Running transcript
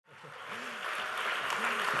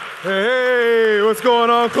Hey, what's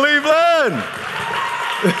going on, Cleveland?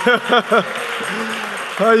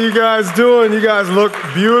 How you guys doing? You guys look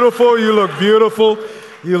beautiful. You look beautiful.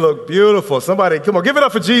 You look beautiful. Somebody, come on, give it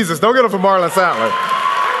up for Jesus. Don't give it up for Marlon Sadler.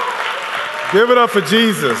 Give it up for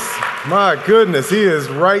Jesus. My goodness, he is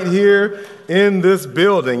right here in this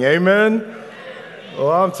building. Amen.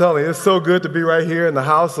 Well, I'm telling you, it's so good to be right here in the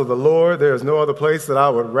house of the Lord. There's no other place that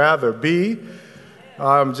I would rather be.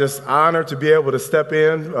 I'm just honored to be able to step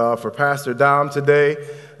in for Pastor Dom today.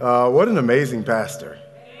 What an amazing pastor,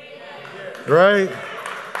 right?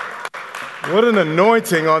 What an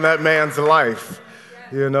anointing on that man's life.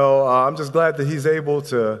 You know, I'm just glad that he's able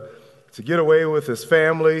to get away with his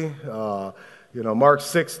family. Mark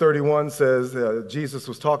 6:31 says Jesus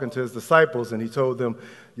was talking to his disciples and he told them,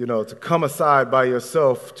 to come aside by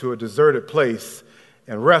yourself to a deserted place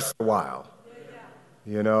and rest a while.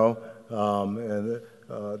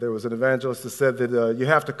 There was an evangelist that said that you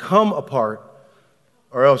have to come apart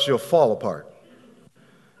or else you'll fall apart.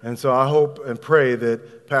 And so I hope and pray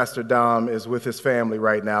that Pastor Dom is with his family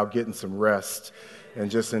right now, getting some rest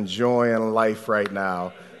and just enjoying life right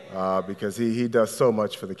now because he does so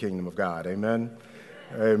much for the kingdom of God. Amen?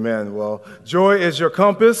 Amen. Well, joy is your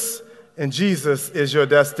compass and Jesus is your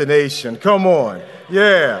destination. Come on.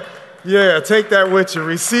 Yeah. Take that with you.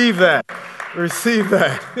 Receive that. Receive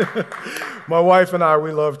that. My wife and I,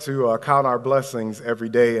 we love to count our blessings every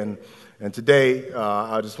day. And today,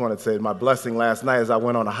 I just want to say my blessing last night is I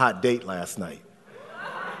went on a hot date last night.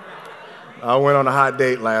 I went on a hot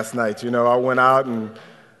date last night. I went out and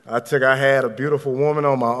I had a beautiful woman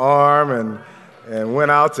on my arm and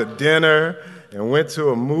went out to dinner and went to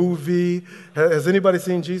a movie. Has anybody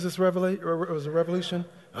seen Jesus Revolution?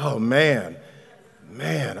 Oh, man.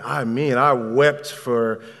 I wept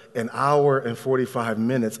for an hour and 45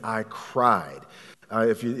 minutes. I cried.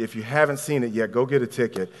 If you haven't seen it yet, go get a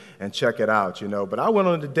ticket and check it out, But I went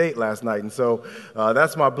on a date last night, and so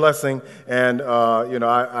that's my blessing. And,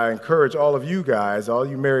 I encourage all of you guys, all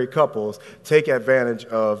you married couples, take advantage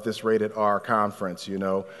of this Rated R conference,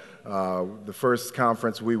 The first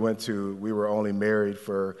conference we went to, we were only married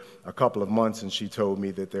for a couple of months, and she told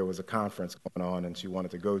me that there was a conference going on and she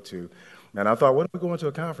wanted to go to. And I thought, what are we going to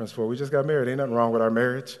a conference for? We just got married. Ain't nothing wrong with our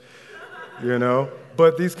marriage,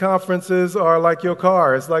 But these conferences are like your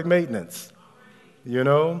car. It's like maintenance, You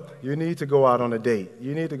need to go out on a date.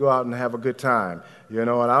 You need to go out and have a good time, And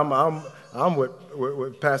I'm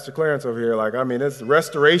with Pastor Clarence over here. It's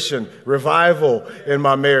restoration, revival in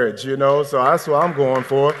my marriage, So that's what I'm going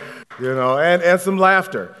for, and some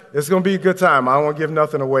laughter. It's going to be a good time. I don't want to give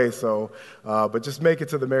nothing away, but just make it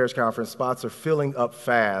to the marriage conference. Spots are filling up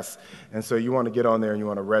fast, and so you want to get on there and you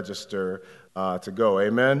want to register to go.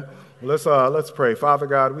 Amen? Let's pray. Father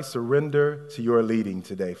God, we surrender to your leading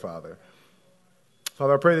today, Father.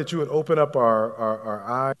 Father, I pray that you would open up our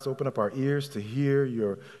eyes, open up our ears to hear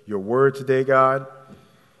your word today, God.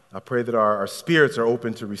 I pray that our spirits are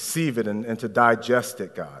open to receive it and to digest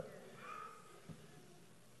it, God.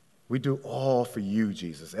 We do all for you,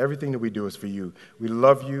 Jesus. Everything that we do is for you. We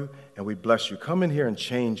love you and we bless you. Come in here and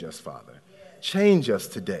change us, Father. Change us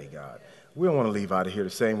today, God. We don't want to leave out of here the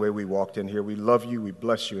same way we walked in here. We love you. We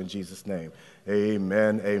bless you in Jesus' name.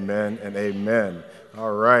 Amen, amen, and amen.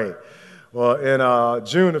 All right. Well, in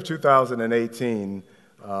June of 2018,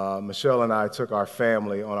 Michelle and I took our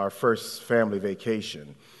family on our first family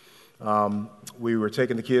vacation. We were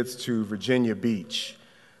taking the kids to Virginia Beach.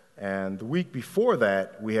 And the week before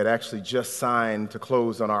that, we had actually just signed to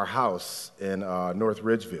close on our house in North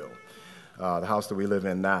Ridgeville, the house that we live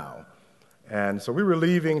in now. And so we were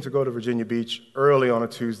leaving to go to Virginia Beach early on a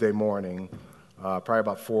Tuesday morning, probably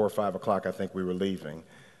about 4 or 5 o'clock, I think we were leaving.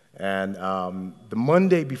 And the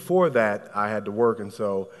Monday before that, I had to work, and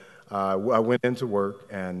so I went into work,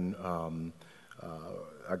 and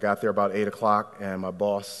I got there about 8 o'clock, and my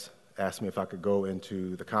boss asked me if I could go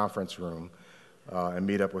into the conference room and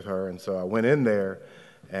meet up with her. And so I went in there,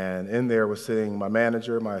 and in there was sitting my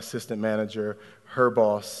manager, my assistant manager, her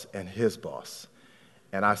boss, and his boss.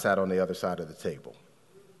 And I sat on the other side of the table.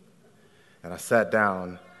 And I sat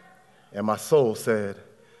down, and my soul said,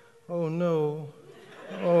 oh, no.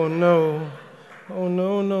 Oh, no. Oh,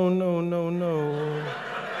 no, no, no, no, no.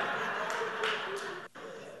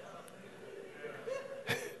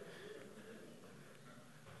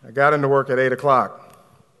 I got into work at 8 o'clock.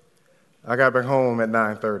 I got back home at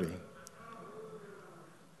 9:30.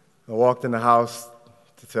 I walked in the house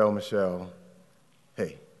to tell Michelle,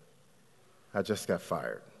 hey, I just got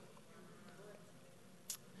fired.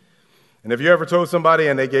 And have you ever told somebody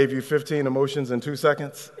and they gave you 15 emotions in 2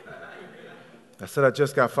 seconds? I said, I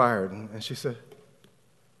just got fired. And she said,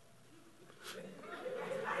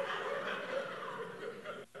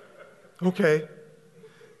 Okay.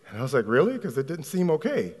 And I was like, really? Because it didn't seem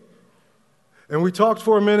okay. And we talked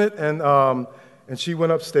for a minute, and she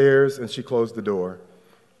went upstairs, and she closed the door.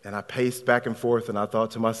 And I paced back and forth, and I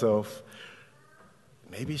thought to myself,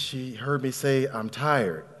 maybe she heard me say, I'm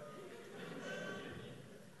tired.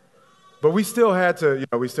 But we still had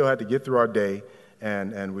to get through our day,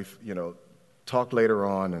 and we, talked later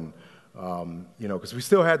on, and, because we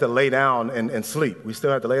still had to lay down and sleep. We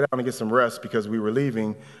still had to lay down and get some rest because we were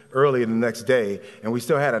leaving early the next day, and we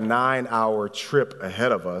still had a 9-hour trip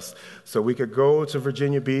ahead of us, so we could go to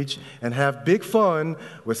Virginia Beach and have big fun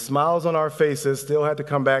with smiles on our faces, still had to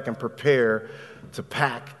come back and prepare to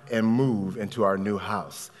pack and move into our new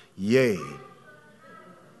house. Yay.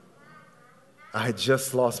 I had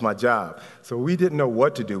just lost my job, so we didn't know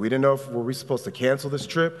what to do. We didn't know if were we supposed to cancel this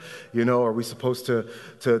trip, are we supposed to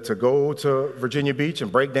go to Virginia Beach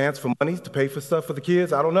and break dance for money to pay for stuff for the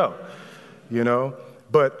kids? I don't know,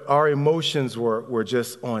 But our emotions were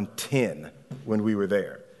just on 10 when we were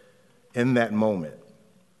there, in that moment,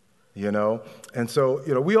 And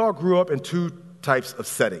so, we all grew up in two types of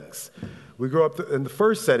settings. We grew up in the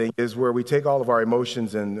first setting is where we take all of our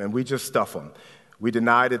emotions and we just stuff them. We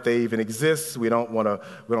deny that they even exist. We don't want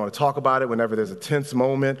to talk about it whenever there's a tense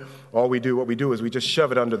moment. What we do is we just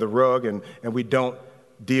shove it under the rug and we don't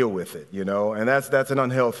deal with it, And that's an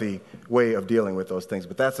unhealthy way of dealing with those things.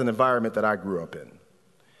 But that's an environment that I grew up in.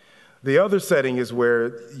 The other setting is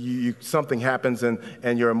where something happens and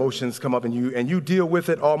your emotions come up and you deal with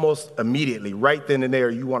it almost immediately, right then and there.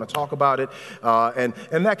 You want to talk about it,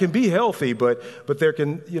 and that can be healthy, but there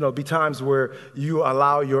can be times where you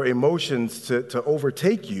allow your emotions to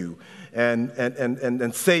overtake you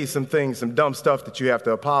and say some things, some dumb stuff that you have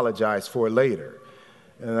to apologize for later,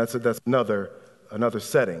 and that's another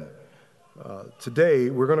setting. Today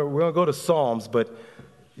we're gonna go to Psalms, but.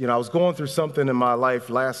 I was going through something in my life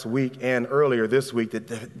last week and earlier this week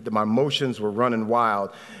that my emotions were running wild,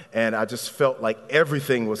 and I just felt like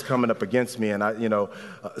everything was coming up against me. And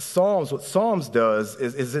what Psalms does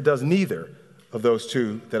is it does neither of those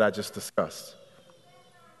two that I just discussed.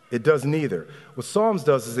 It does neither. What Psalms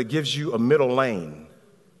does is it gives you a middle lane,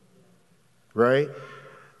 right?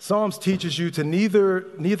 Psalms teaches you to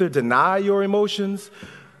neither deny your emotions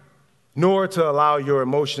nor to allow your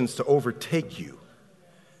emotions to overtake you.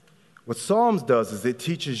 What Psalms does is it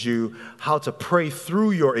teaches you how to pray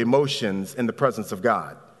through your emotions in the presence of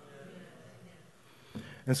God.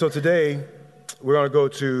 And so today, we're going to go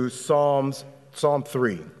to Psalm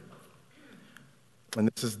 3. And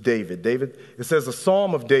this is David. It says, a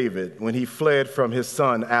psalm of David when he fled from his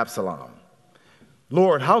son Absalom.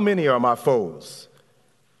 Lord, how many are my foes?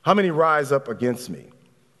 How many rise up against me?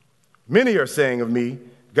 Many are saying of me,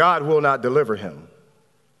 God will not deliver him.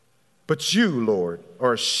 But you, Lord,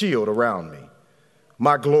 are a shield around me,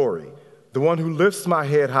 my glory, the one who lifts my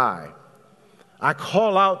head high. I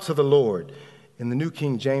call out to the Lord. In the New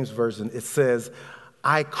King James Version, it says,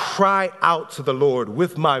 I cry out to the Lord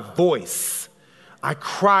with my voice. I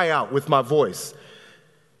cry out with my voice.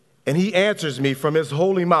 And he answers me from his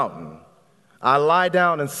holy mountain. I lie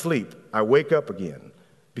down and sleep. I wake up again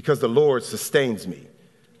because the Lord sustains me.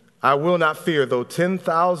 I will not fear, though tens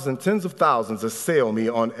of thousands assail me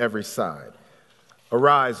on every side.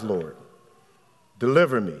 Arise, Lord.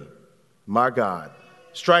 Deliver me, my God.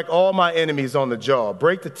 Strike all my enemies on the jaw.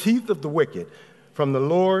 Break the teeth of the wicked. From the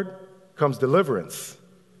Lord comes deliverance.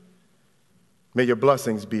 May your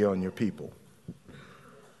blessings be on your people.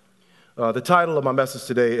 The title of my message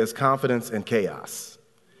today is Confidence in Chaos.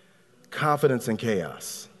 Confidence in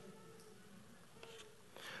Chaos.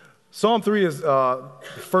 Psalm 3 is the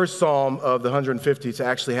first psalm of the 150 to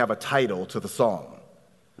actually have a title to the psalm.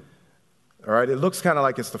 All right, it looks kind of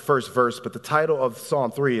like it's the first verse, but the title of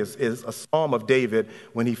Psalm 3 is a psalm of David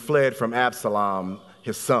when he fled from Absalom,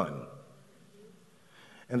 his son.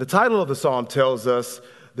 And the title of the psalm tells us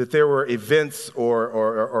that there were events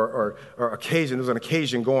or occasion. There was an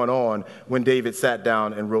occasion going on when David sat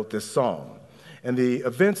down and wrote this psalm. And the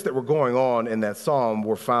events that were going on in that psalm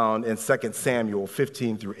were found in 2 Samuel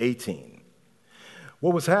 15 through 18.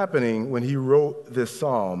 What was happening when he wrote this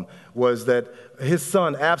psalm was that his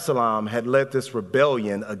son Absalom had led this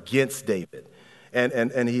rebellion against David. And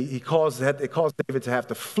it caused David to have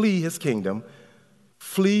to flee his kingdom,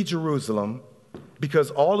 flee Jerusalem, because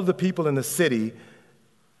all of the people in the city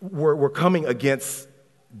were coming against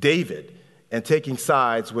David and taking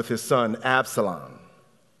sides with his son Absalom.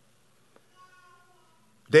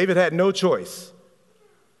 David had no choice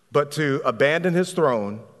but to abandon his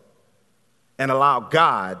throne and allow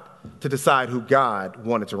God to decide who God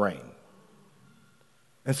wanted to reign.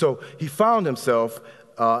 And so he found himself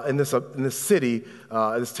in this city,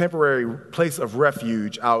 this temporary place of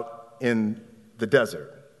refuge out in the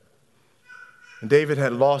desert. And David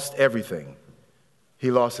had lost everything. He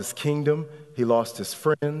lost his kingdom. He lost his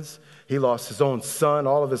friends. He lost his own son,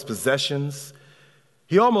 all of his possessions.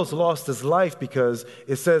 He almost lost his life because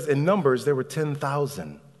it says in Numbers there were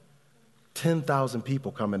 10,000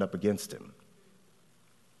 people coming up against him.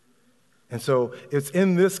 And so it's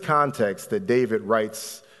in this context that David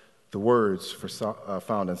writes the words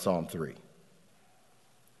found in Psalm 3.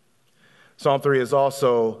 Psalm 3 is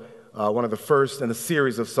also one of the first in a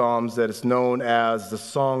series of psalms that is known as the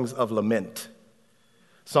Songs of Lament.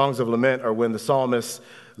 Songs of Lament are when the psalmist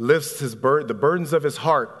lifts the burdens of his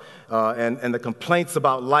heart and the complaints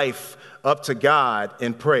about life up to God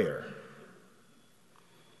in prayer.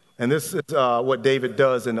 And this is what David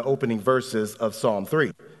does in the opening verses of Psalm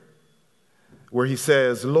 3, where he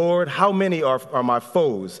says, Lord, how many are my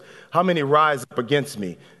foes? How many rise up against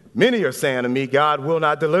me? Many are saying to me, God will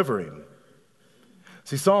not deliver him.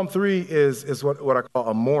 See, Psalm 3 is what I call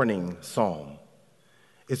a morning psalm.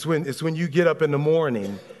 It's when you get up in the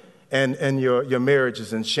morning and your marriage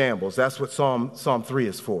is in shambles. That's what Psalm 3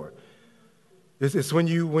 is for. It's when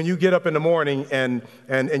you get up in the morning and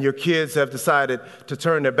your kids have decided to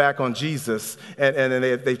turn their back on Jesus and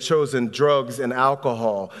they've chosen drugs and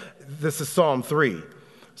alcohol. This is Psalm 3.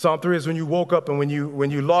 Psalm 3 is when you woke up and when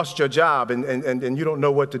you lost your job and you don't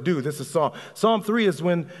know what to do. This is Psalm. Psalm 3 is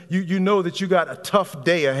when you know that you got a tough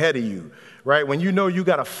day ahead of you, right? When you know you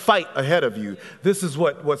got a fight ahead of you. This is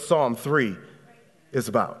what Psalm 3 is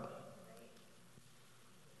about.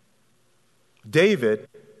 David,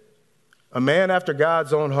 a man after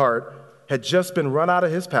God's own heart, had just been run out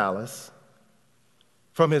of his palace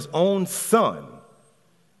from his own son,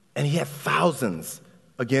 and he had thousands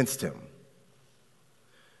against him.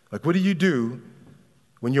 Like, what do you do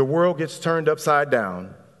when your world gets turned upside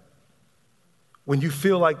down, when you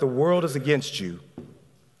feel like the world is against you?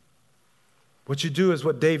 What you do is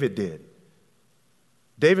what David did.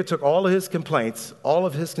 David took all of his complaints, all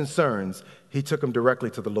of his concerns, he took them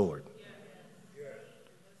directly to the Lord.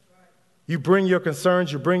 You bring your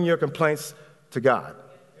concerns, you bring your complaints to God.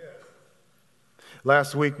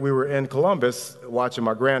 Last week, we were in Columbus watching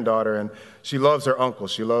my granddaughter, and she loves her uncle.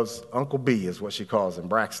 She loves Uncle B, is what she calls him,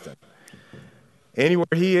 Braxton. Anywhere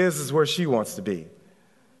he is where she wants to be.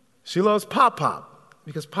 She loves Pop,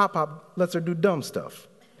 because Pop lets her do dumb stuff.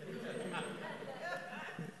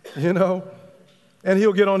 You know? And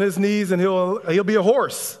he'll get on his knees, and he'll be a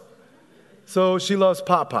horse. So she loves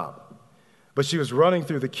Pop. But she was running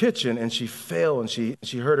through the kitchen, and she fell, and she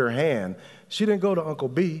hurt her hand. She didn't go to Uncle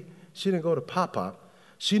B. She didn't go to Pop.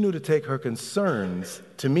 She knew to take her concerns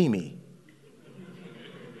to Mimi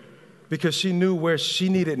because she knew where she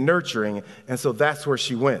needed nurturing, and so that's where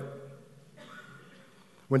she went.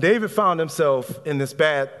 When David found himself in this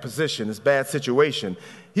bad position, this bad situation,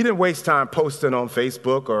 he didn't waste time posting on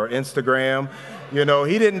Facebook or Instagram. You know,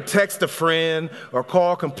 he didn't text a friend or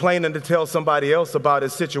call complaining to tell somebody else about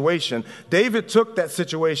his situation. David took that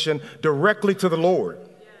situation directly to the Lord.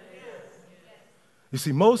 You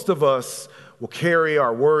see, most of us will carry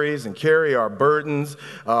our worries and carry our burdens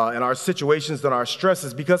and our situations and our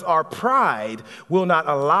stresses because our pride will not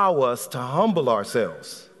allow us to humble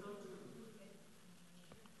ourselves.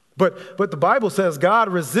 But the Bible says God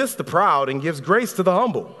resists the proud and gives grace to the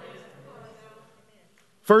humble.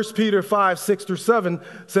 1 Peter 5:6-7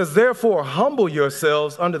 says, therefore, humble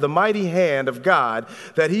yourselves under the mighty hand of God,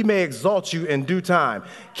 that he may exalt you in due time,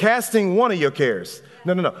 casting one of your cares.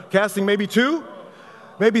 No. Casting maybe two,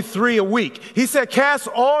 maybe 3 a week. He said, cast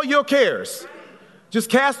all your cares. Just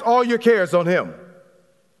cast all your cares on him.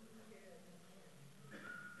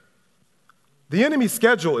 The enemy's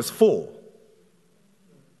schedule is full.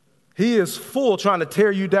 He is full trying to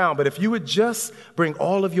tear you down. But if you would just bring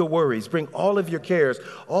all of your worries, bring all of your cares,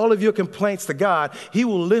 all of your complaints to God, he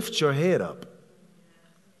will lift your head up.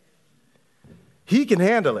 He can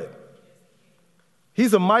handle it.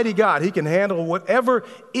 He's a mighty God. He can handle whatever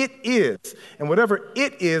it is. And whatever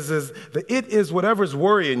it is whatever's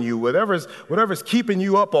worrying you, whatever's keeping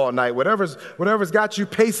you up all night, whatever's got you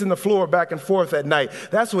pacing the floor back and forth at night.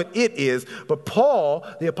 That's what it is. But Paul,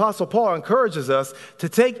 the Apostle Paul, encourages us to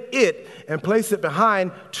take it and place it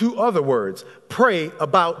behind 2 other words. Pray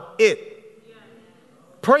about it.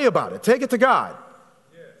 Pray about it. Take it to God.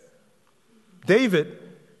 David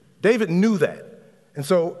knew that. And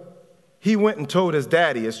so he went and told his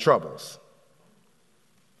daddy his troubles.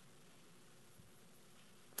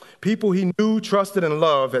 People he knew, trusted, and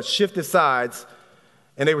loved had shifted sides,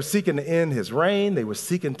 and they were seeking to end his reign. They were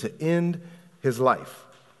seeking to end his life.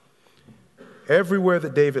 Everywhere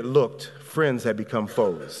that David looked, friends had become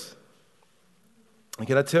foes. And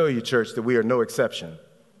can I tell you, church, that we are no exception?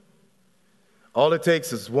 All it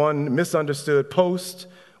takes is one misunderstood post,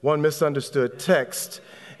 one misunderstood text,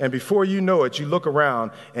 and before you know it, you look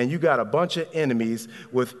around and you got a bunch of enemies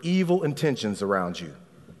with evil intentions around you.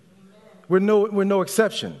 We're no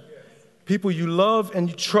exception. People you love and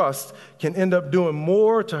you trust can end up doing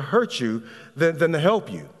more to hurt you than to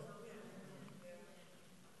help you.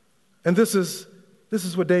 And this is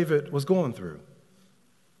what David was going through.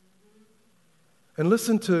 And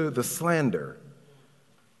listen to the slander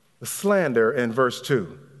in verse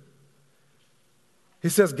 2. He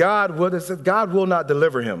says, God will not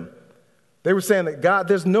deliver him. They were saying that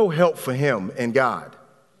there's no help for him in God.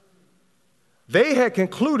 They had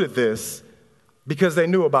concluded this because they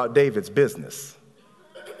knew about David's business.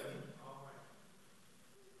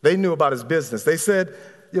 They knew about his business. They said,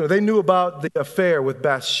 they knew about the affair with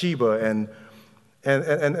Bathsheba and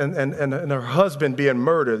her husband being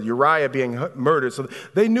murdered, Uriah being murdered. So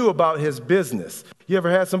they knew about his business. You ever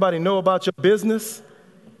had somebody know about your business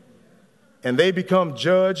and they become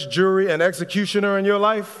judge, jury, and executioner in your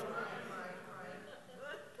life?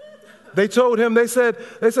 They told him, they said,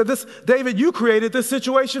 this, David, you created this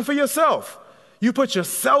situation for yourself. You put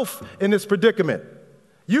yourself in this predicament.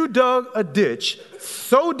 You dug a ditch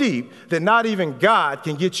so deep that not even God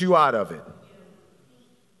can get you out of it.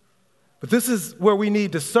 But this is where we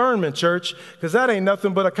need discernment, church, because that ain't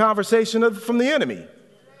nothing but a conversation from the enemy.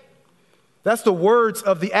 That's the words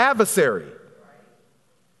of the adversary.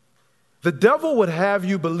 The devil would have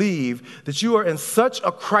you believe that you are in such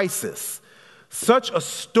a crisis, such a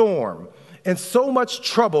storm, and so much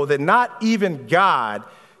trouble that not even God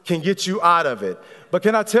can get you out of it. But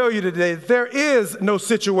can I tell you today, there is no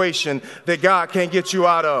situation that God can't get you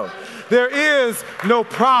out of. There is no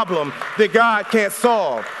problem that God can't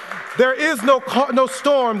solve. There is no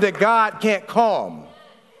storm that God can't calm.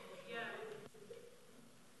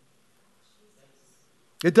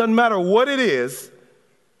 It doesn't matter what it is,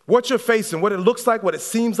 what you're facing, what it looks like, what it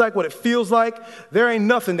seems like, what it feels like. There ain't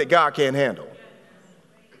nothing that God can't handle.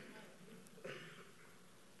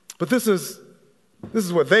 But this is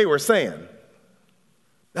what they were saying.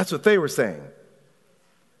 That's what they were saying.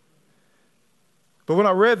 But when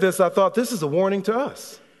I read this, I thought this is a warning to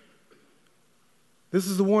us. This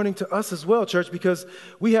is a warning to us as well, church, because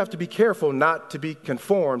we have to be careful not to be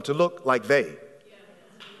conformed to look like they.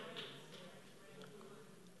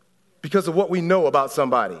 Because of what we know about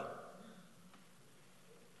somebody.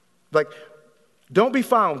 Like, don't be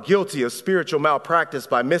found guilty of spiritual malpractice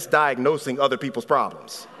by misdiagnosing other people's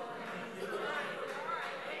problems.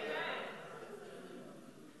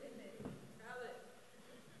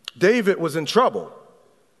 David was in trouble,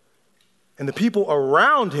 and the people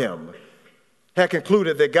around him had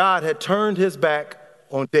concluded that God had turned his back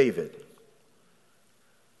on David.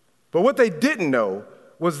 But what they didn't know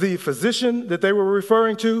was the physician that they were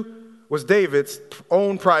referring to was David's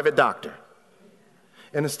own private doctor.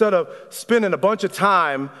 And instead of spending a bunch of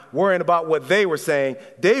time worrying about what they were saying,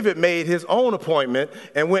 David made his own appointment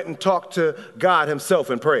and went and talked to God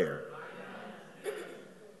himself in prayer.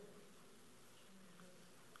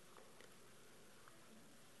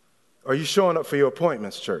 Are you showing up for your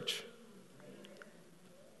appointments, church?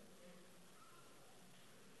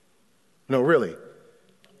 No, really.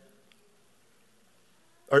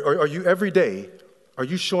 Are you every day, are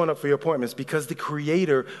you showing up for your appointments? Because the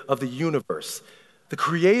creator of the universe, the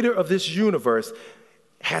creator of this universe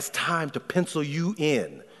has time to pencil you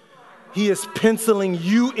in. He is penciling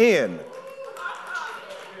you in.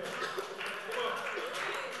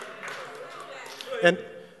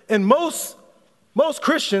 And most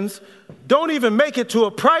Christians don't even make it to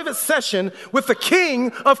a private session with the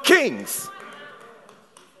King of Kings.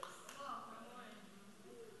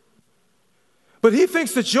 But he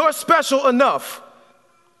thinks that you're special enough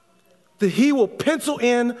that he will pencil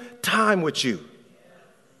in time with you.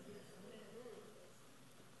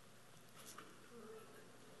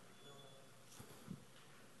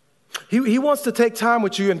 He wants to take time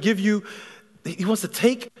with you and give you, he wants to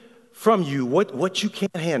take from you what you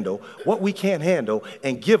can't handle, what we can't handle,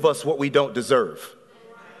 and give us what we don't deserve.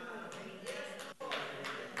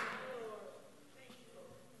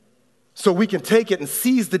 So we can take it and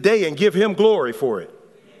seize the day and give him glory for it.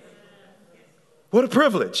 What a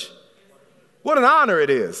privilege. What an honor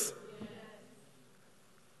it is.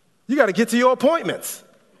 You got to get to your appointments.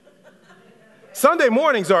 Sunday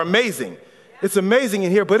mornings are amazing. It's amazing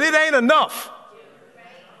in here, but it ain't enough.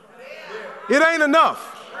 It ain't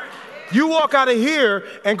enough. You walk out of here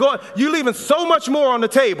and you leaving so much more on the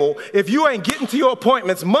table if you ain't getting to your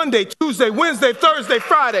appointments Monday, Tuesday, Wednesday, Thursday,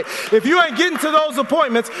 Friday. If you ain't getting to those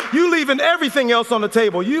appointments, you leaving everything else on the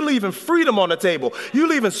table. You leaving freedom on the table. You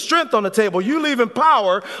leaving strength on the table. You leaving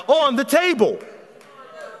power on the table.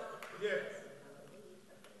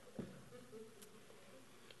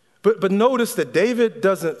 But notice that David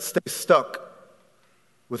doesn't stay stuck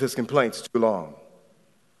with his complaints too long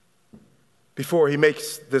before he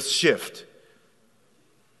makes this shift.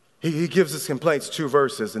 He gives his complaints 2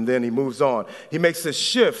 verses, and then he moves on. He makes this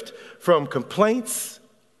shift from complaints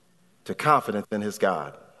to confidence in his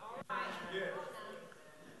God.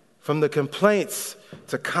 From the complaints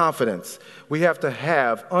to confidence. We have to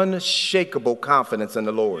have unshakable confidence in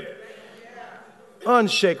the Lord.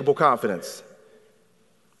 Unshakable confidence.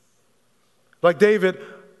 Like David,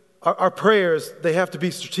 our prayers, they have to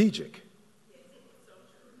be strategic.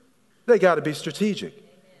 They got to be strategic.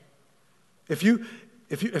 If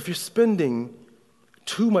you're spending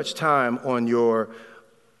too much time on your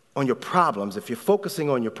problems, if you're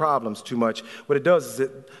focusing on your problems too much, what it does is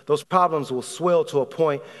that those problems will swell to a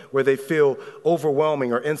point where they feel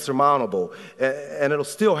overwhelming or insurmountable, and it'll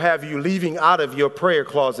still have you leaving out of your prayer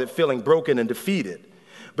closet feeling broken and defeated.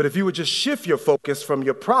 But if you would just shift your focus from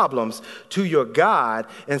your problems to your God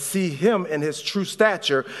and see him in his true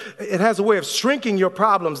stature, it has a way of shrinking your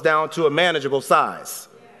problems down to a manageable size.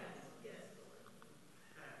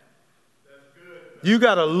 You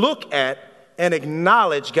got to look at and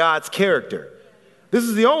acknowledge God's character. This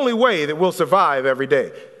is the only way that we'll survive every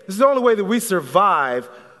day. This is the only way that we survive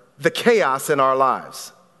the chaos in our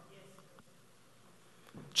lives.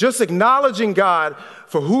 Just acknowledging God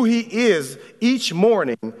for who he is each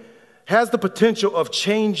morning has the potential of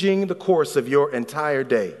changing the course of your entire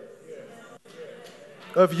day.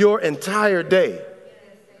 Of your entire day.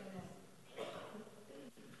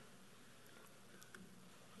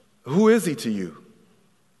 Who is he to you?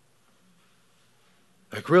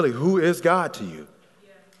 Like really, who is God to you?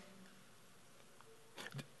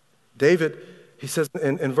 David, he says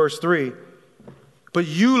in verse 3, but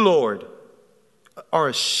you, Lord, are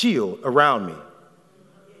a shield around me,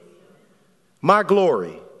 my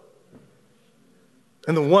glory,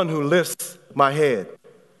 and the one who lifts my head.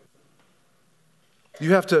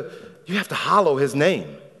 You have to hallow his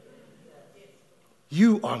name.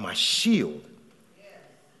 You are my shield.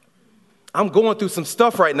 I'm going through some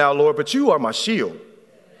stuff right now, Lord, but you are my shield.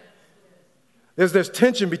 There's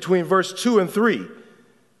tension between verse 2 and 3.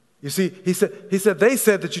 You see, he said, they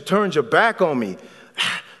said that you turned your back on me.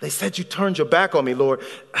 They said you turned your back on me, Lord.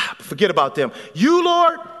 Forget about them. You,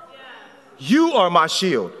 Lord, you are my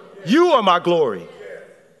shield. You are my glory.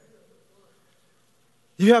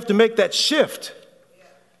 You have to make that shift.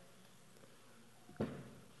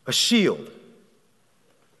 A shield.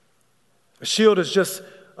 A shield is just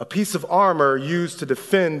a piece of armor used to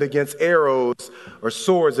defend against arrows or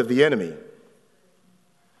swords of the enemy.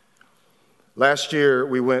 Last year,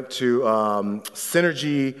 we went to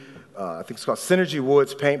Synergy, I think it's called Synergy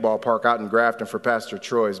Woods Paintball Park out in Grafton for Pastor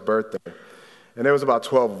Troy's birthday. And there was about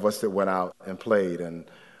 12 of us that went out and played. And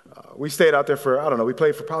we stayed out there for, we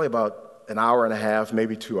played for probably about an hour and a half,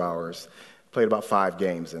 maybe 2 hours. Played about 5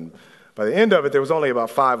 games. And by the end of it, there was only about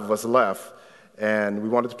 5 of us left. And we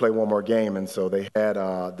wanted to play one more game. And so they had,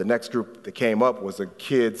 the next group that came up was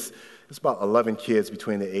it's about 11 kids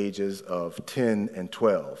between the ages of 10 and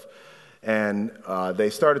 12. And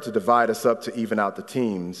they started to divide us up to even out the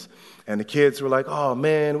teams. And the kids were like, oh,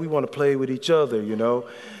 man, we want to play with each other, you know.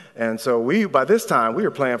 And so by this time, we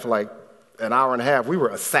were playing for like an hour and a half. We were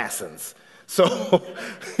assassins. So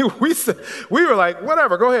we were like,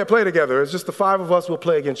 whatever, go ahead, play together. It's just the 5 of us will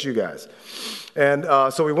play against you guys. And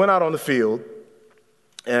so we went out on the field.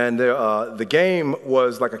 And the game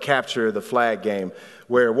was like a capture the flag game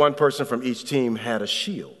where one person from each team had a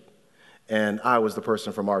shield. And I was the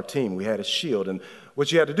person from our team. We had a shield. And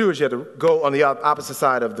what you had to do is you had to go on the opposite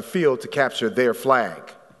side of the field to capture their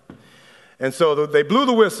flag. And so they blew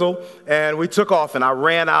the whistle, and we took off, and I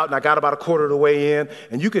ran out, and I got about a quarter of the way in,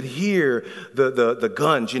 and you could hear the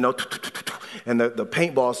guns, you know, and the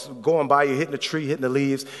paintballs going by you, hitting the tree, hitting the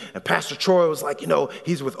leaves. And Pastor Troy was like, you know,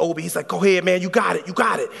 he's with Obi. He's like, go ahead, man, you got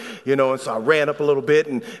it. You know, and so I ran up a little bit,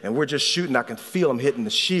 and we're just shooting. I can feel him hitting the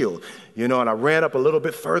shield, you know, and I ran up a little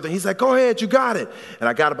bit further. He's like, go ahead, you got it. And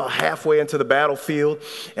I got about halfway into the battlefield,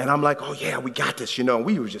 and I'm like, oh, yeah, we got this, you know. And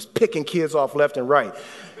we were just picking kids off left and right,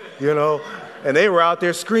 you know. And they were out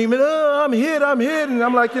there screaming, oh, I'm hit. And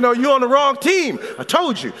I'm like, you know, you're on the wrong team. I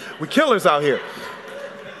told you, we killers out here.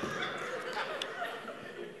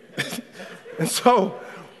 And so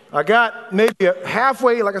I got maybe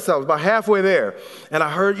halfway, like I said, I was about halfway there. And I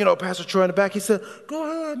heard, Pastor Troy in the back, he said, "Go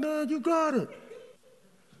ahead, man, you got it."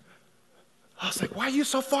 I was like, "Why are you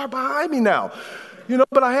so far behind me now?"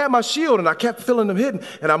 But I had my shield and I kept feeling them hitting.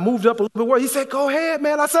 And I moved up a little bit more. He said, "Go ahead,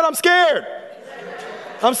 man." I said, "I'm scared.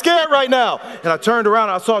 I'm scared right now." And I turned around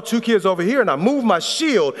and I saw two kids over here and I moved my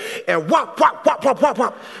shield and whop, whop, whop, whop, whop,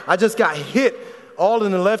 whop. I just got hit all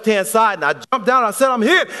in the left-hand side and I jumped down and I said, I'm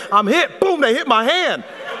hit. Boom, they hit my hand.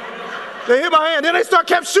 Then they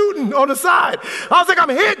kept shooting on the side. I was like, "I'm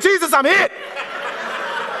hit, Jesus, I'm hit."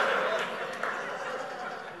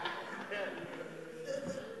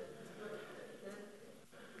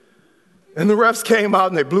 And the refs came out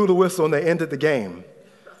and they blew the whistle and they ended the game.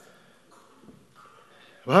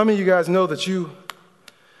 Well, how many of you guys know that you're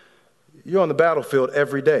on the battlefield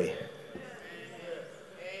every day?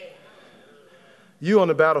 You're on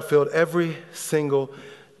the battlefield every single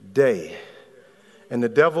day. And the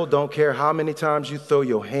devil don't care how many times you throw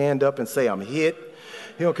your hand up and say, "I'm hit."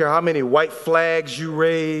 He don't care how many white flags you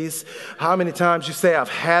raise, how many times you say, "I've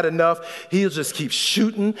had enough." He'll just keep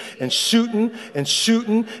shooting and shooting and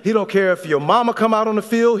shooting. He don't care if your mama come out on the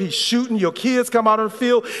field, he's shooting. Your kids come out on the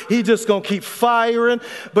field, he just gonna keep firing.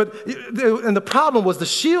 And the problem was the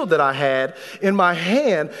shield that I had in my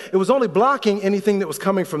hand, it was only blocking anything that was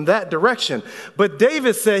coming from that direction. But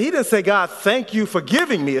David said, he didn't say, "God, thank you for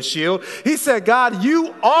giving me a shield." He said, "God,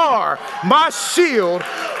 you are my shield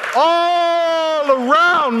all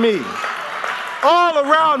around me." All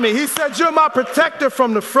around me. He said, "You're my protector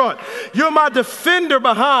from the front. You're my defender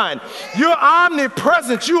behind. You're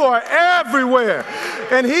omnipresent. You are everywhere."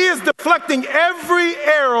 And he is deflecting every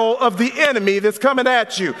arrow of the enemy that's coming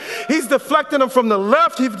at you. He's deflecting them from the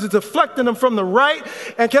left. He's deflecting them from the right.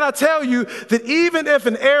 And can I tell you that even if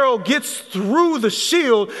an arrow gets through the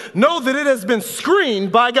shield, know that it has been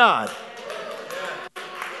screened by God.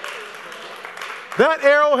 That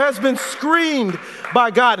arrow has been screened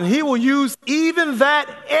by God, and he will use even that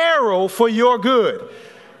arrow for your good.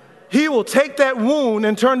 He will take that wound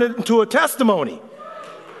and turn it into a testimony.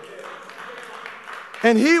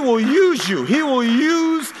 And he will use you. He will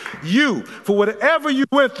use you for whatever you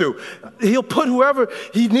went through. He'll put whoever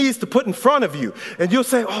he needs to put in front of you. And you'll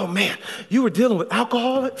say, "Oh, man, you were dealing with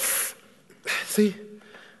alcohol?" See,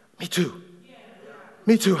 me too.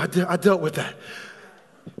 Me too. I dealt with that.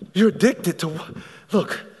 You're addicted to what?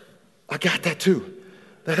 Look, I got that too.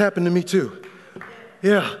 That happened to me too.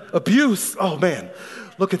 Yeah, abuse. Oh, man,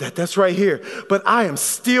 look at that. That's right here. But I am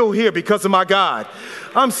still here because of my God.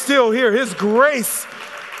 I'm still here. His grace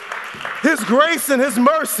and his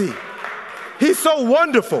mercy. He's so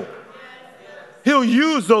wonderful. He'll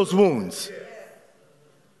use those wounds.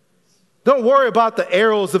 Don't worry about the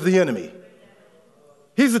arrows of the enemy.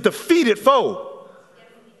 He's a defeated foe.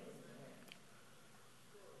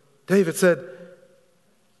 David said,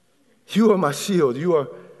 "You are my shield. You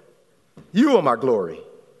are my glory."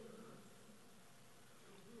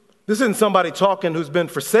 This isn't somebody talking who's been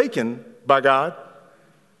forsaken by God.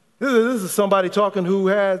 This is somebody talking who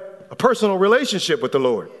had a personal relationship with the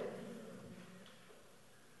Lord.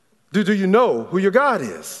 Do you know who your God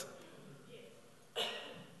is?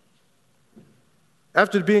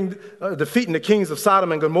 After defeating the kings of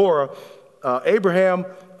Sodom and Gomorrah, Abraham,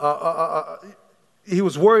 he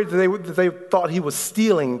was worried that they thought he was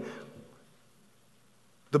stealing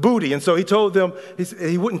the booty. And so he told them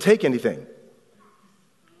he wouldn't take anything.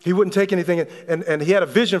 He wouldn't take anything. And he had a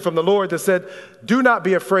vision from the Lord that said, "Do not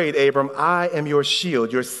be afraid, Abram. I am your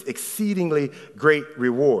shield, your exceedingly great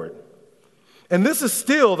reward." And this is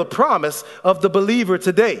still the promise of the believer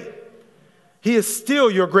today. He is still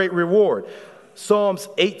your great reward. Psalms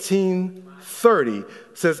 18:30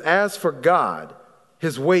 says, "As for God,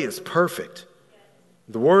 his way is perfect.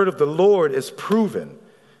 The word of the Lord is proven.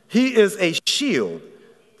 He is a shield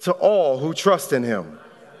to all who trust in him."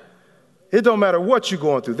 It don't matter what you're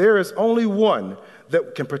going through. There is only one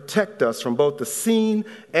that can protect us from both the seen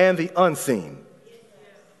and the unseen.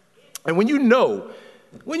 And when you know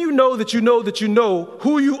that you know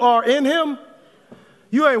who you are in him,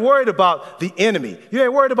 you ain't worried about the enemy. You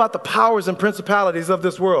ain't worried about the powers and principalities of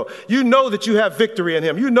this world. You know that you have victory in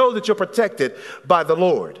him. You know that you're protected by the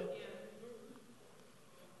Lord.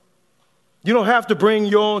 You don't have to bring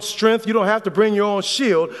your own strength. You don't have to bring your own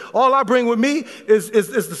shield. All I bring with me is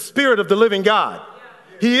the Spirit of the living God.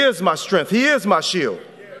 He is my strength. He is my shield.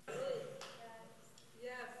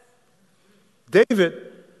 David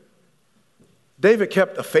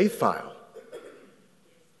kept a faith file.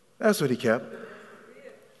 That's what he kept.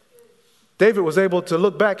 David was able to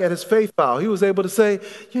look back at his faith file. He was able to say,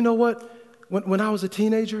 "You know what? When I was a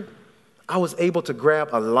teenager, I was able to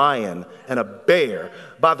grab a lion and a bear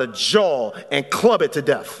by the jaw and club it to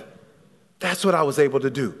death. That's what I was able to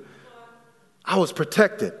do. I was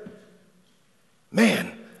protected.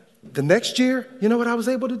 Man, the next year, you know what I was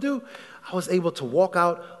able to do? I was able to walk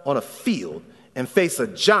out on a field and face a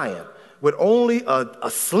giant with only a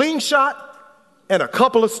slingshot and a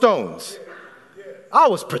couple of stones. I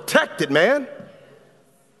was protected, man.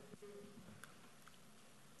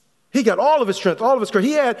 He got all of his strength, all of his courage.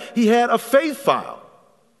 He had a faith file.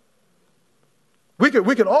 We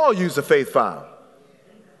could all use a faith file.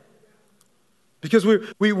 Because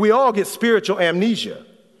we all get spiritual amnesia.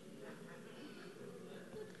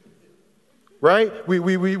 Right?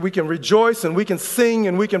 We can rejoice and we can sing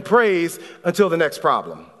and we can praise until the next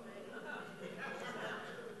problem.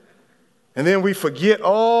 And then we forget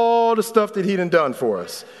all the stuff that he done for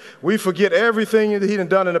us. We forget everything that he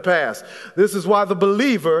done in the past. This is why the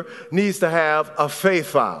believer needs to have a faith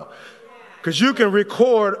file. Because you can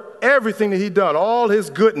record everything that he done, all his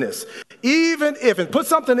goodness. Even if, and put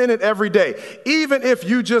something in it every day, even if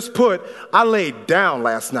you just put, I laid down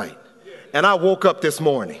last night and I woke up this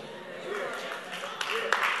morning.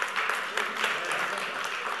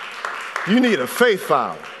 You need a faith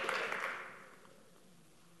file.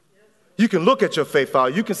 You can look at your faith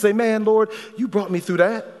file. You can say, man, Lord, you brought me through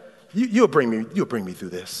that. You'll bring me through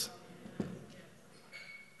this.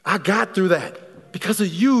 I got through that. Because of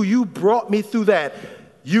you, you brought me through that.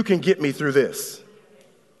 You can get me through this.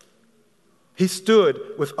 He stood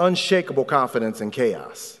with unshakable confidence in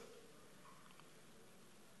chaos.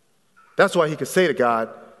 That's why he could say to God,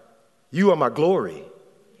 you are my glory.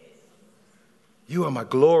 You are my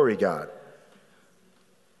glory, God.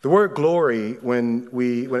 The word glory, when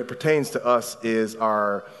it pertains to us, is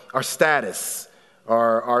our status,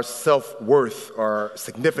 our self-worth, our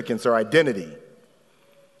significance, our identity.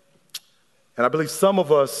 And I believe some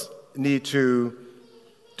of us need to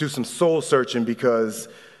do some soul searching, because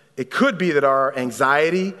it could be that our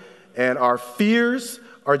anxiety and our fears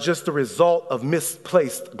are just the result of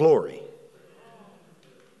misplaced glory.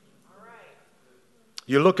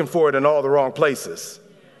 You're looking for it in all the wrong places.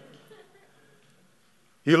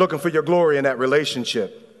 You're looking for your glory in that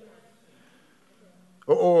relationship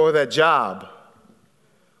or that job.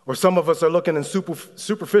 Or some of us are looking in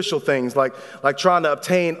superficial things like trying to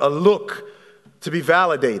obtain a look to be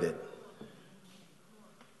validated.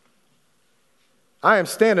 I am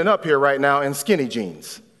standing up here right now in skinny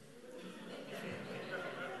jeans.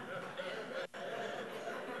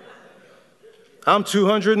 I'm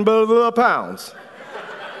 200 and blah, blah, blah pounds.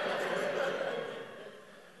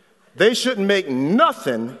 They shouldn't make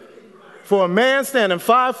nothing for a man standing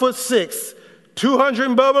 5'6", 200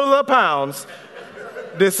 and blah, blah, blah pounds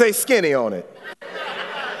that say skinny on it.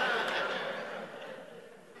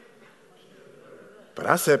 But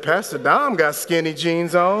I said, Pastor Dom got skinny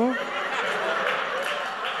jeans on.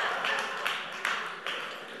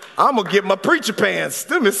 I'm going to get my preacher pants.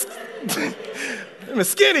 Them is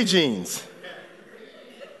skinny jeans.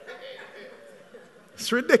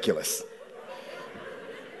 It's ridiculous.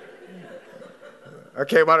 I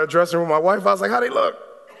came out of the dressing room with my wife. I was like, how they look?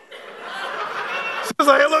 She was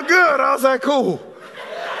like, it look good. I was like, cool.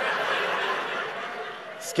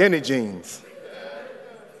 Skinny jeans.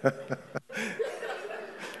 But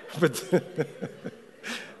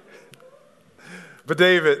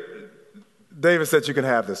David said, you can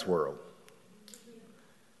have this world.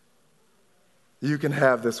 You can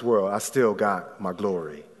have this world. I still got my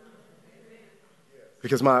glory.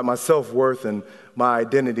 Because my self-worth and my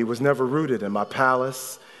identity was never rooted in my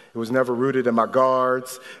palace. It was never rooted in my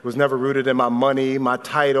guards. It was never rooted in my money, my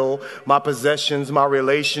title, my possessions, my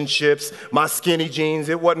relationships, my skinny jeans.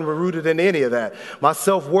 It wasn't rooted in any of that. My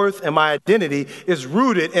self-worth and my identity is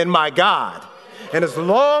rooted in my God. And as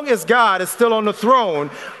long as God is still on the throne,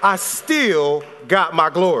 I still got my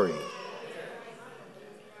glory.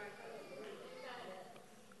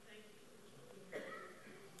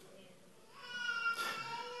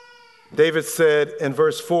 David said in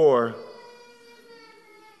verse 4,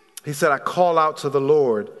 he said, I call out to the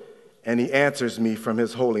Lord, and he answers me from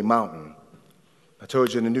his holy mountain. I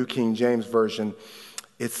told you in the New King James Version,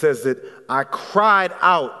 it says that I cried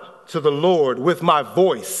out to the Lord with my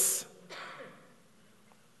voice.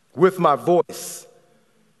 With my voice.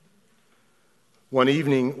 One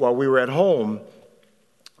evening while we were at home,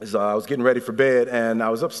 I was getting ready for bed, and I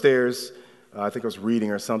was upstairs. I think I was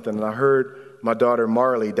reading or something, and I heard my daughter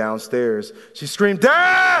Marley downstairs. She screamed,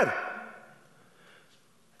 Dad!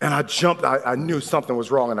 And I jumped. I knew something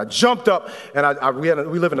was wrong, and I jumped up, and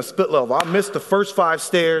we live in a split level. I missed the first 5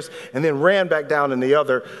 stairs and then ran back down down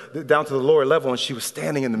to the lower level, and she was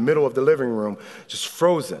standing in the middle of the living room, just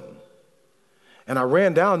frozen. And I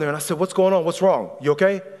ran down there and I said, what's going on? What's wrong? You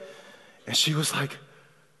okay? And she was like,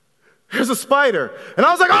 there's a spider. And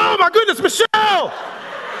I was like, oh my goodness, Michelle!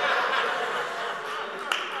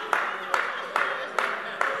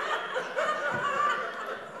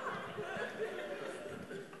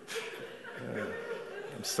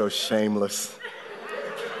 I'm so shameless.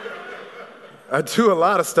 I do a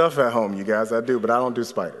lot of stuff at home, you guys. I do, but I don't do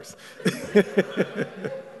spiders.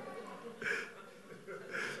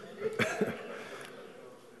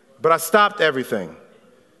 But I stopped everything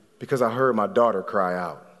because I heard my daughter cry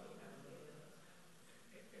out.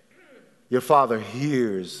 Your Father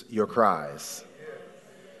hears your cries.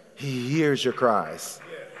 He hears your cries.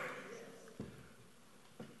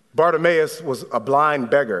 Bartimaeus was a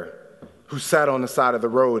blind beggar who sat on the side of the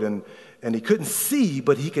road, and he couldn't see,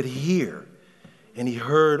 but he could hear. And he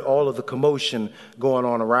heard all of the commotion going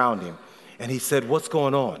on around him. And he said, what's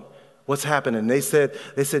going on? What's happening? They said,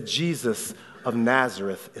 Jesus of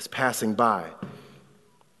Nazareth is passing by.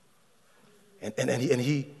 And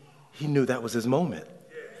he knew that was his moment.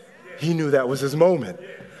 He knew that was his moment.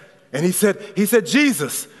 And he said,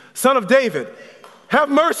 Jesus, Son of David, have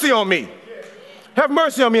mercy on me. Have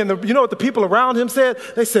mercy on me. And you know what the people around him said?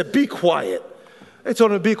 They said, be quiet. They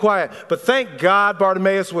told him to be quiet. But thank God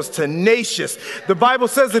Bartimaeus was tenacious. The Bible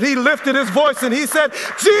says that he lifted his voice and he said,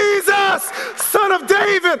 Jesus, Son of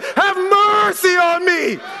David, have mercy on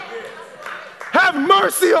me. Have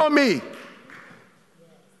mercy on me.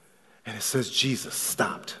 And it says Jesus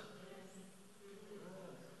stopped.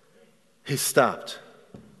 He stopped.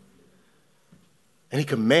 And he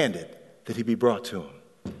commanded that he be brought to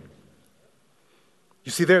him.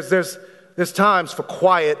 You see, there's times for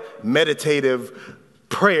quiet, meditative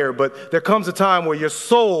prayer, but there comes a time where your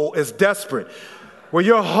soul is desperate, where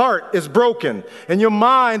your heart is broken and your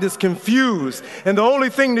mind is confused. And the only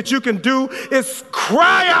thing that you can do is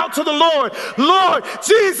cry out to the Lord, Lord,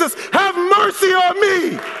 Jesus, have mercy on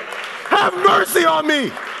me. Have mercy on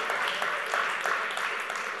me.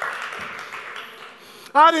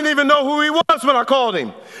 I didn't even know who he was when I called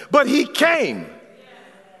him, but he came.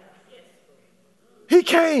 He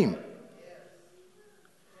came.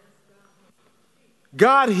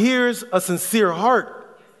 God hears a sincere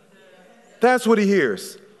heart. That's what he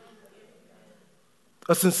hears.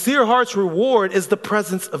 A sincere heart's reward is the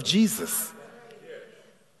presence of Jesus.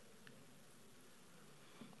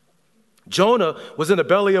 Jonah was in the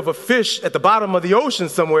belly of a fish at the bottom of the ocean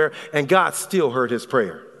somewhere, and God still heard his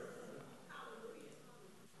prayer.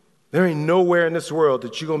 There ain't nowhere in this world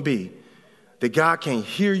that you're going to be that God can't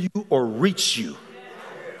hear you or reach you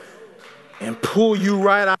and pull you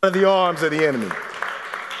right out of the arms of the enemy.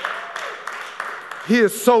 He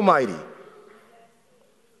is so mighty.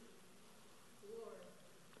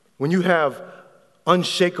 When you have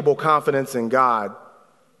unshakable confidence in God,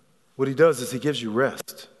 what he does is he gives you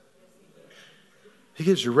rest. He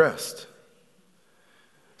gives you rest.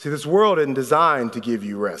 See, this world isn't designed to give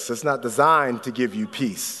you rest. It's not designed to give you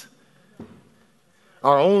peace.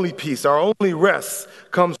 Our only peace, our only rest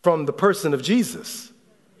comes from the person of Jesus.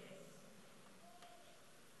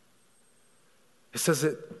 It says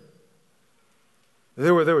that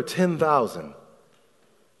there were 10,000.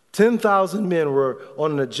 10,000 men were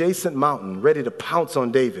on an adjacent mountain ready to pounce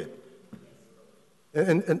on David.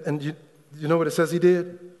 And you know what it says he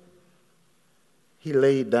did? He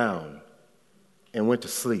laid down and went to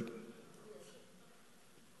sleep.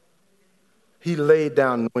 He laid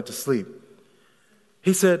down and went to sleep.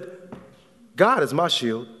 He said, God is my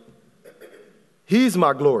shield. He's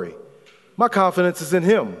my glory. My confidence is in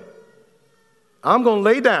him. I'm going to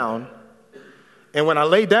lay down, and when I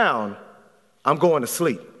lay down, I'm going to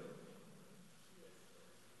sleep.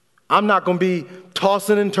 I'm not going to be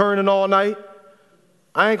tossing and turning all night.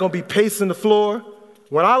 I ain't going to be pacing the floor.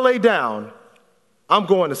 When I lay down, I'm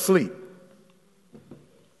going to sleep.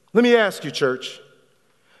 Let me ask you, church,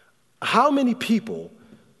 how many people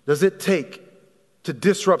does it take to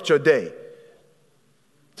disrupt your day,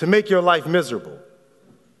 to make your life miserable?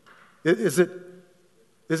 Is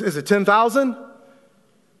it 10,000?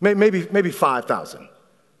 Maybe 5,000.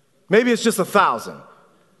 Maybe it's just 1,000.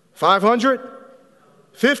 500?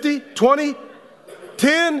 50? 20?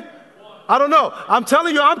 10? I don't know. I'm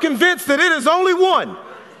telling you, I'm convinced that it is only one.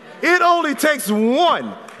 It only takes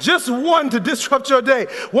one. Just one to disrupt your day.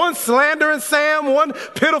 One slandering Sam, one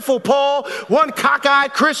pitiful Paul, one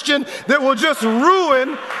cockeyed Christian that will just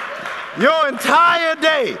ruin your entire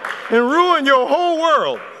day and ruin your whole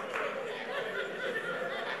world.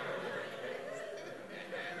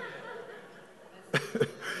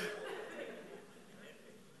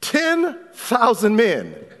 $10,000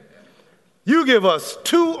 men. You give us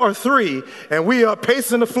 2 or 3, and we are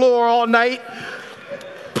pacing the floor all night,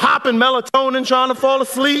 popping melatonin trying to fall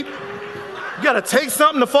asleep. You got to take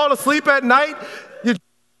something to fall asleep at night. You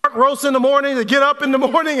dark roast in the morning to get up in the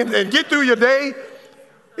morning and get through your day.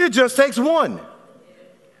 It just takes one.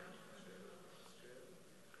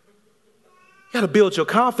 You got to build your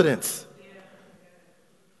confidence.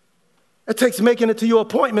 It takes making it to your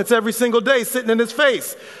appointments every single day, sitting in his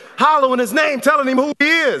face, hollering his name, telling him who he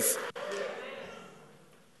is.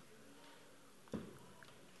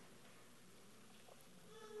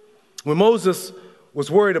 When Moses was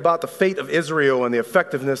worried about the fate of Israel and the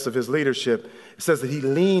effectiveness of his leadership, it says that he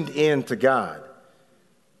leaned into God.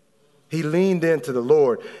 He leaned into the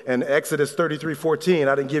Lord. And Exodus 33:14,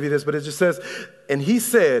 I didn't give you this, but it just says, and he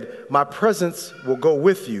said, my presence will go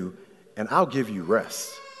with you, and I'll give you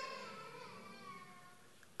rest.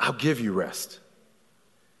 I'll give you rest.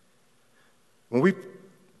 When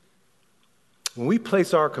we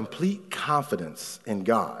place our complete confidence in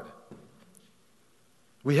God,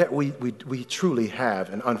 we truly have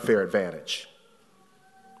an unfair advantage.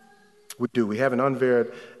 We do. We have an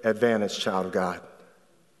unfair advantage, child of God.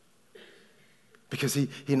 Because he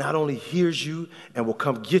not only hears you and will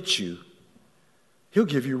come get you, he'll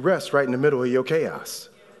give you rest right in the middle of your chaos.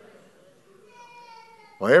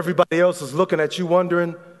 While everybody else is looking at you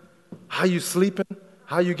wondering, how you sleeping?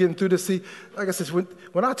 How you getting through this? See, like I said,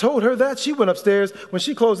 when I told her that, she went upstairs. When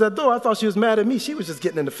she closed that door, I thought she was mad at me. She was just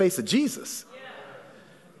getting in the face of Jesus.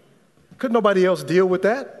 Couldn't nobody else deal with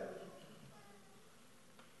that?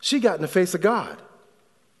 She got in the face of God.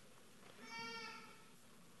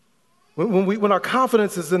 When our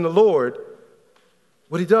confidence is in the Lord,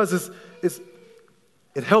 what he does is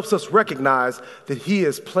it helps us recognize that he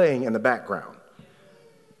is playing in the background,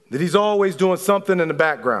 that he's always doing something in the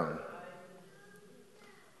background.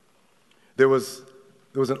 There was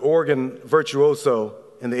an organ virtuoso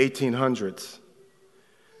in the 1800s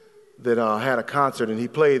that had a concert, and he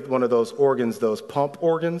played one of those organs, those pump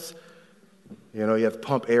organs. You know, you have to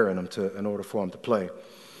pump air in them in order for him to play.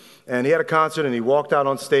 And he had a concert, and he walked out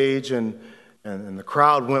on stage, and the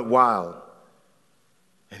crowd went wild.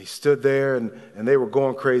 And he stood there, and they were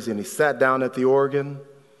going crazy, and he sat down at the organ,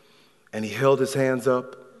 and he held his hands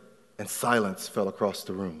up, and silence fell across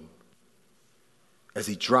the room as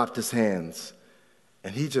he dropped his hands.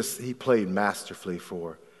 And he played masterfully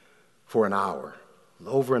for an hour.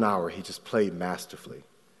 Over an hour, he just played masterfully.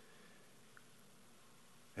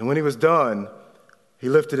 And when he was done, he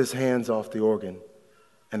lifted his hands off the organ,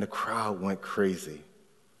 and the crowd went crazy.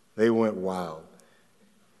 They went wild.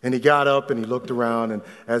 And he got up and he looked around, and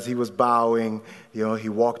as he was bowing, he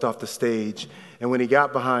walked off the stage. And when he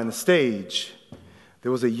got behind the stage,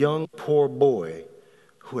 there was a young, poor boy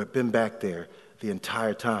who had been back there the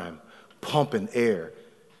entire time, pumping air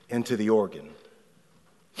into the organ.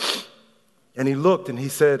 And he looked and he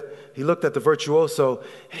looked at the virtuoso,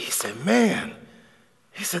 and he said, man,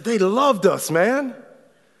 they loved us, man.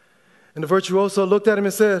 And the virtuoso looked at him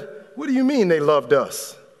and said, what do you mean they loved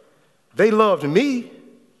us? They loved me.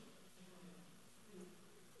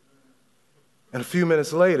 And a few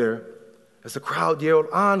minutes later, as the crowd yelled,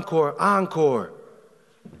 encore, encore,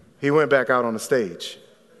 he went back out on the stage.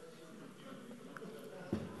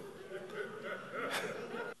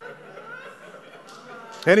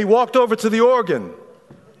 And he walked over to the organ,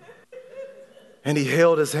 and he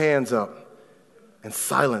held his hands up, and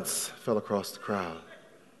silence fell across the crowd.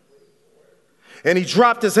 And he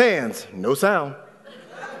dropped his hands, no sound.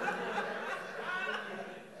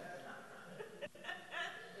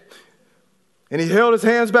 And he held his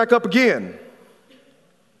hands back up again.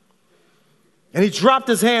 And he dropped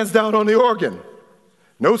his hands down on the organ,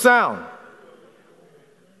 no sound.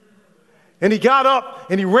 And he got up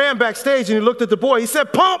and he ran backstage and he looked at the boy. He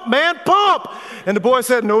said, pump, man, pump. And the boy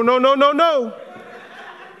said, no, no, no, no, no.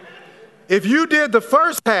 If you did the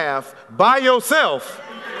first half by yourself,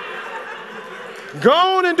 go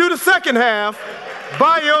on and do the second half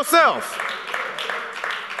by yourself.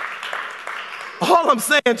 All I'm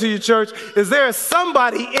saying to you, church, is there is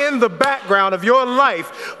somebody in the background of your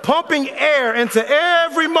life pumping air into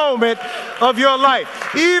every moment of your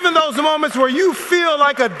life. Even those moments where you feel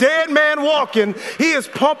like a dead man walking, he is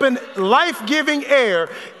pumping life-giving air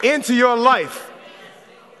into your life.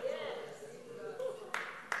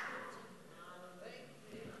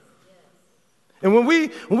 And when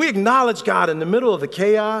we acknowledge God in the middle of the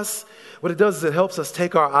chaos, what it does is it helps us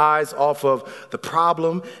take our eyes off of the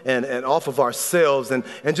problem and off of ourselves and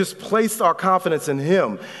just place our confidence in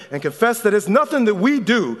him and confess that it's nothing that we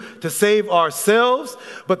do to save ourselves,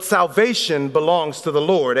 but salvation belongs to the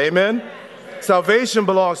Lord. Amen? Salvation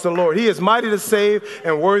belongs to the Lord. He is mighty to save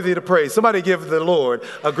and worthy to praise. Somebody give the Lord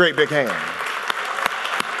a great big hand.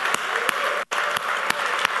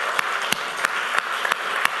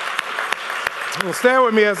 Well, stand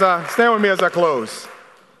with me as I close.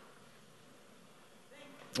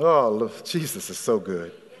 Oh, look, Jesus is so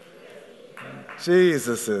good.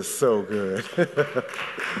 Jesus is so good.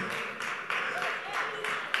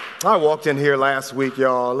 I walked in here last week,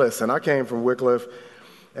 y'all. Listen, I came from Wycliffe,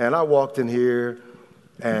 and I walked in here,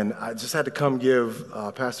 and I just had to come give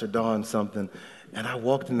Pastor Don something. And I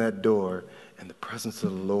walked in that door, and the presence of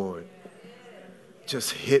the Lord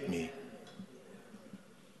just hit me.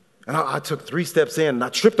 And I took 3 steps in, and I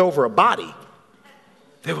tripped over a body.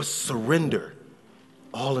 There was surrender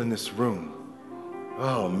all in this room.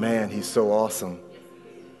 Oh, man, he's so awesome.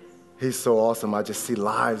 He's so awesome. I just see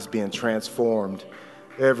lives being transformed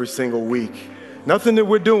every single week. Nothing that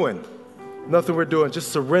we're doing,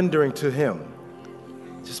 just surrendering to him,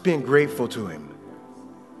 just being grateful to him.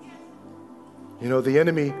 You know, the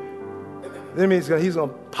enemy he's going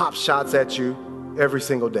to pop shots at you every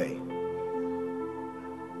single day.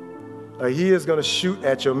 He is going to shoot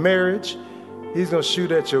at your marriage. He's going to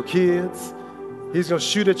shoot at your kids. He's going to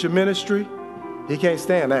shoot at your ministry. He can't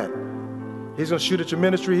stand that. He's going to shoot at your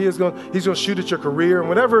ministry. He's going to shoot at your career. And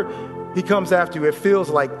whenever he comes after you, it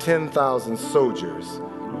feels like 10,000 soldiers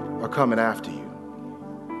are coming after you.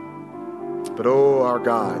 But oh, our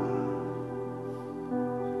God.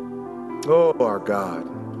 Oh, our God.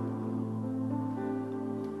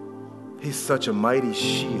 He's such a mighty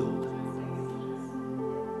shield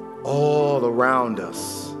all around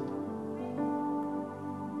us,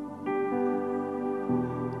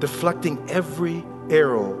 deflecting every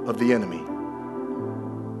arrow of the enemy.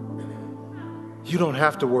 You don't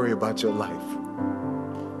have to worry about your life.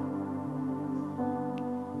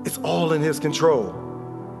 It's all in his control.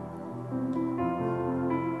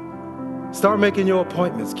 Start making your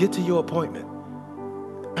appointments. Get to your appointment.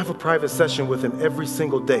 Have a private session with him every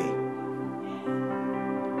single day.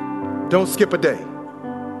 Don't skip a day.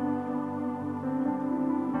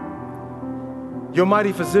 Your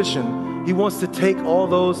mighty physician, he wants to take all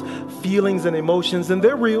those feelings and emotions, and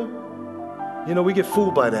they're real. You know, we get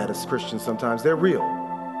fooled by that as Christians sometimes. They're real.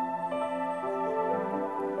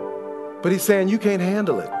 But he's saying, you can't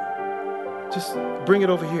handle it. Just bring it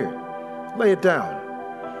over here. Lay it down.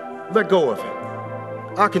 Let go of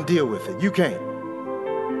it. I can deal with it. You can't.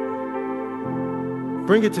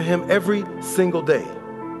 Bring it to him every single day.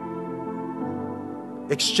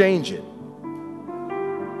 Exchange it.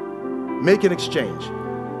 Make an exchange.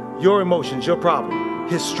 Your emotions, your problem,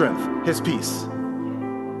 his strength, his peace.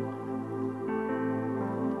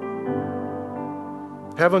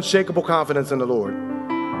 Have unshakable confidence in the Lord.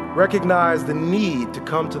 Recognize the need to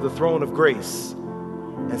come to the throne of grace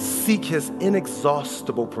and seek his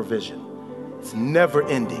inexhaustible provision. It's never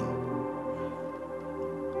ending.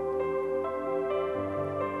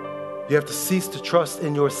 You have to cease to trust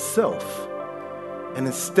in yourself and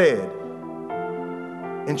instead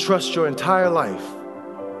entrust your entire life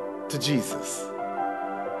to Jesus.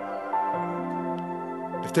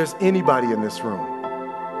 If there's anybody in this room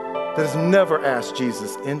that has never asked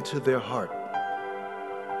Jesus into their heart,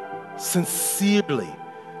 sincerely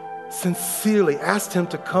asked him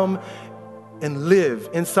to come and live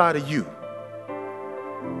inside of you,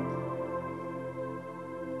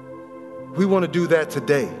 we want to do that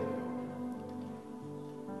today.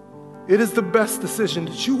 It is the best decision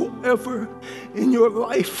that you will ever in your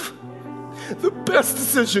life, the best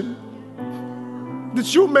decision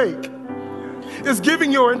that you'll make is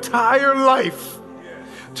giving your entire life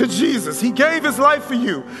to Jesus. He gave his life for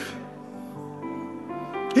you.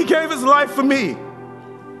 He gave his life for me.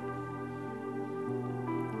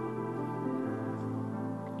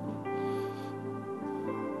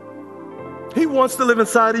 He wants to live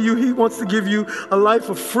inside of you. He wants to give you a life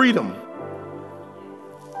of freedom.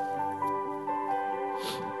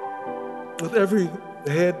 With every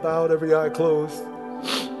head bowed, every eye closed,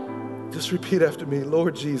 just repeat after me.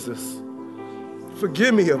 Lord Jesus,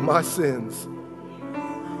 forgive me of my sins.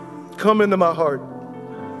 Come into my heart.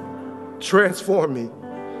 Transform me.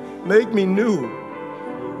 Make me new.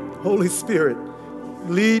 Holy Spirit,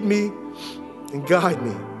 lead me and guide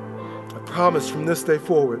me. I promise from this day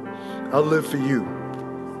forward, I'll live for you.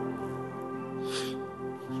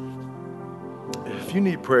 If you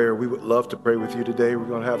need prayer, we would love to pray with you today. We're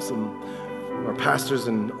going to have some of our pastors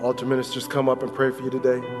and altar ministers come up and pray for you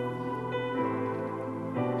today.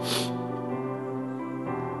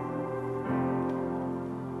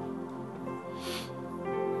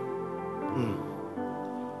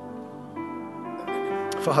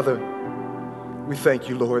 Father, we thank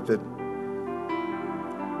you, Lord, that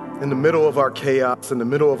in the middle of our chaos, in the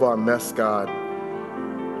middle of our mess, God,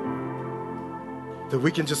 that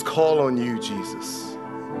we can just call on you, Jesus.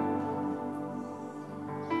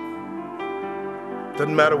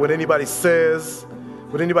 Doesn't matter what anybody says,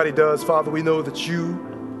 what anybody does. Father, we know that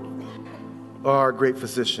you are our great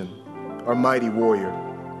physician, our mighty warrior.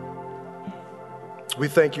 We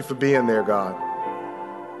thank you for being there, God.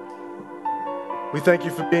 We thank you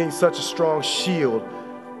for being such a strong shield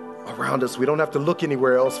around us. We don't have to look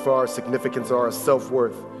anywhere else for our significance or our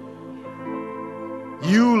self-worth.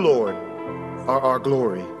 You, Lord, are our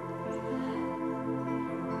glory.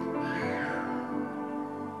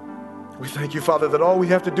 We thank you, Father, that all we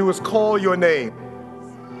have to do is call your name.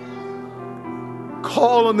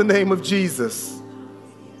 Call on the name of Jesus.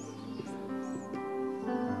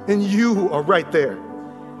 And you are right there.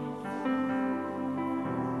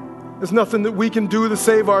 There's nothing that we can do to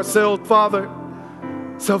save ourselves, Father.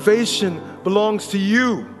 Salvation belongs to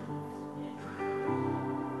you.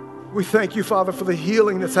 We thank you, Father, for the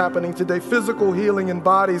healing that's happening today. Physical healing in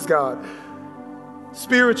bodies, God.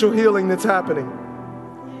 Spiritual healing that's happening.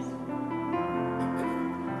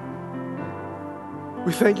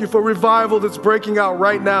 We thank you for revival that's breaking out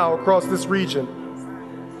right now across this region.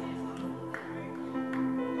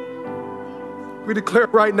 We declare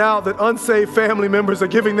right now that unsaved family members are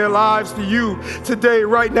giving their lives to you today,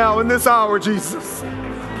 right now, in this hour, Jesus.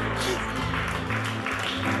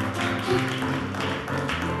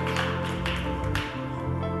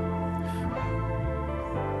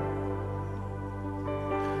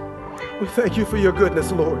 We thank you for your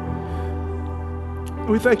goodness, Lord.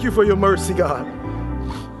 We thank you for your mercy, God.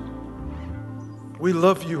 We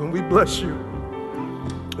love you and we bless you.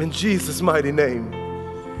 In Jesus' mighty name.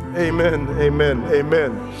 Amen, amen,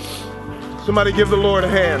 amen. Somebody give the Lord a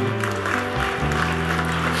hand.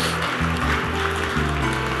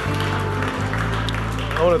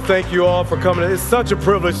 I want to thank you all for coming. It's such a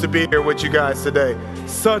privilege to be here with you guys today.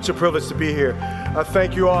 Such a privilege to be here. I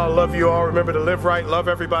thank you all. I love you all. Remember to live right, love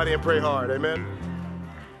everybody, and pray hard. Amen.